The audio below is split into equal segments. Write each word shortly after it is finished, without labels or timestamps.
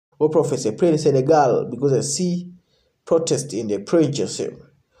Wolrd Prophecy played in Senegal because I see protest in the prejudice.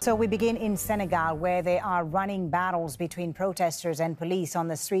 So we begin in Senegal, where there are running battles between protesters and police on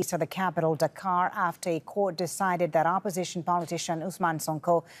the streets of the capital, Dakar, after a court decided that opposition politician Ousmane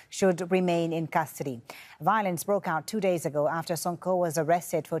Sonko should remain in custody. Violence broke out 2 days ago after Sonko was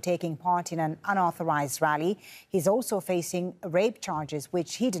arrested for taking part in an unauthorized rally. He's also facing rape charges,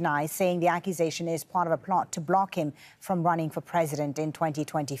 which he denies, saying the accusation is part of a plot to block him from running for president in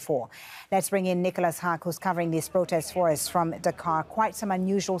 2024. Let's bring in Nicholas Hack, who's covering these protests for us from Dakar. Quite some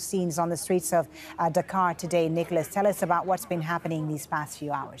unusual scenes on the streets of Dakar today. Nicholas, tell us about what's been happening these past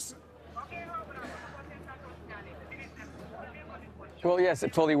few hours. Well, yes,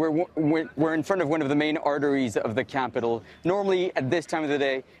 Foley, we're in front of one of the main arteries of the capital. Normally, at this time of the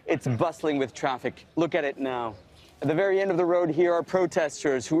day, it's bustling with traffic. Look at it now. At the very end of the road here are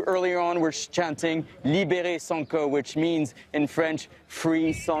protesters who earlier on were chanting Libérez Sonko, which means in French,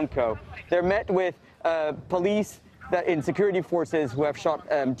 free Sonko. They're met with police in security forces who have shot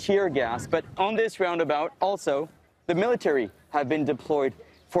tear gas. But on this roundabout, also, the military have been deployed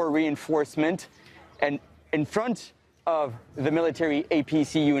for reinforcement. And in front of the military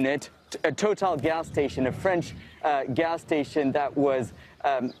APC unit, a Total gas station, a French gas station that was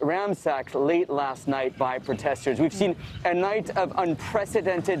ransacked late last night by protesters. We've seen a night of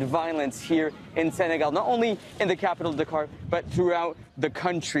unprecedented violence here in Senegal, not only in the capital, Dakar, but throughout the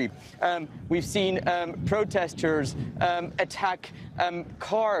country. We've seen protesters attack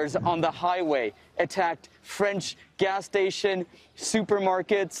cars on the highway, attacked French gas station,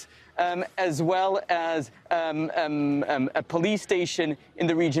 supermarkets, as well as a police station in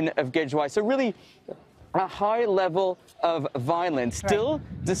the region of Guédiawaye. So really a high level of violence. Still,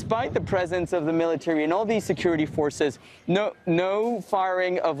 despite the presence of the military and all these security forces, no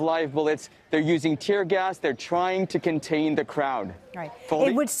firing of live bullets. They're using tear gas. They're trying to contain the crowd. Right. Foley?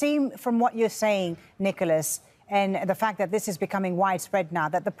 It would seem from what you're saying, Nicholas, and the fact that this is becoming widespread now,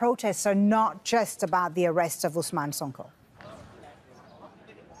 that the protests are not just about the arrest of Ousmane Sonko.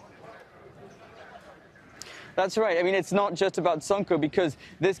 That's right. I mean, it's not just about Sonko, because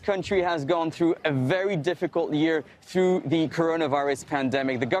this country has gone through a very difficult year through the coronavirus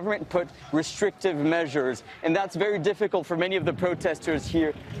pandemic. The government put restrictive measures, and that's very difficult for many of the protesters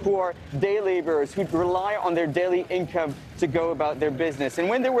here who are day laborers, who rely on their daily income to go about their business. And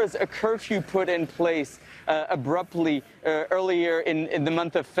when there was a curfew put in place abruptly earlier in the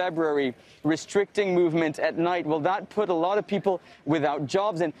month of February, restricting movement at night, well, that put a lot of people without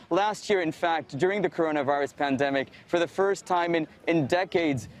jobs. And last year, in fact, during the coronavirus pandemic, for the first time in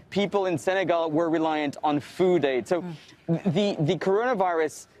decades, people in Senegal were reliant on food aid. So the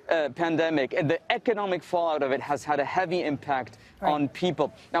coronavirus pandemic and the economic fallout of it has had a heavy impact on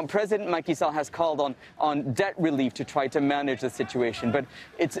people. Now, President Macky Sall has called on debt relief to try to manage the situation, but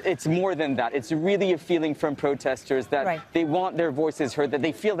it's more than that. It's really a feeling from protesters that they want their voices heard, that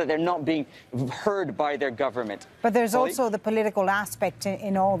they feel that they're not being heard by their government. But there's also the political aspect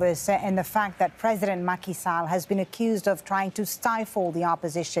in all this, and the fact that President Macky Sall has been accused of trying to stifle the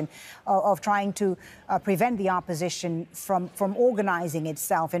opposition, of trying to prevent the opposition from organizing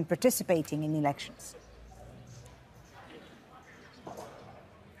itself and participating in elections.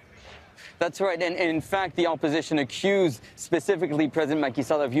 That's right. And in fact, the opposition accused specifically President Macky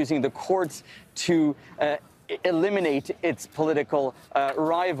Sall of using the courts to eliminate its political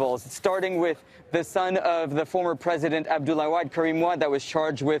rivals, starting with the son of the former president Abdoulaye Wade, Karim Wade, that was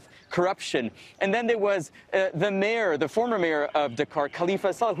charged with corruption. And then there was the former mayor of Dakar,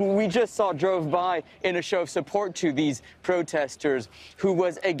 Khalifa Sall, who we just saw drove by in a show of support to these protesters, who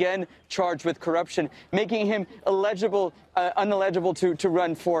was again charged with corruption, making him uneligible to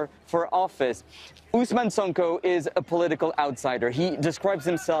run for office. Ousmane Sonko is a political outsider. He describes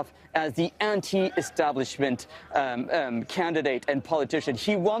himself as the anti-establishment candidate and politician.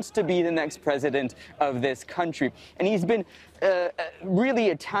 He wants to be the next president of this country. And he's been really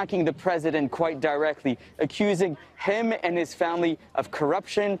attacking the president quite directly, accusing him and his family of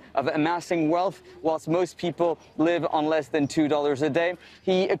corruption, of amassing wealth, whilst most people live on less than $2 a day.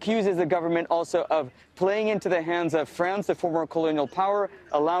 He accuses the government also of playing into the hands of France, the former colonial power,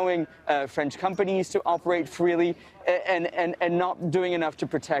 allowing French companies to operate freely, and not doing enough to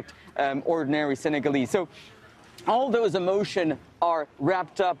protect ordinary Senegalese. So all those emotions are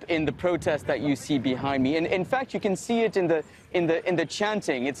wrapped up in the protest that you see behind me. And in fact, you can see it in the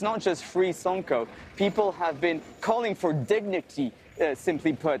chanting. It's not just free Sonko. People have been calling for dignity,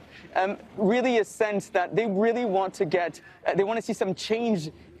 simply put. Really a sense that they really want to they want to see some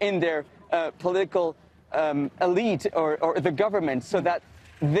change in their political elite or the government, so that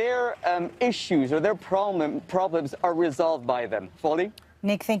their issues or their problems are resolved by them. Foley?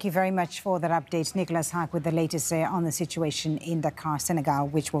 Nick, thank you very much for that update. Nicholas Hack with the latest on the situation in Dakar, Senegal,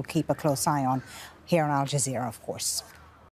 which we'll keep a close eye on here on Al Jazeera, of course.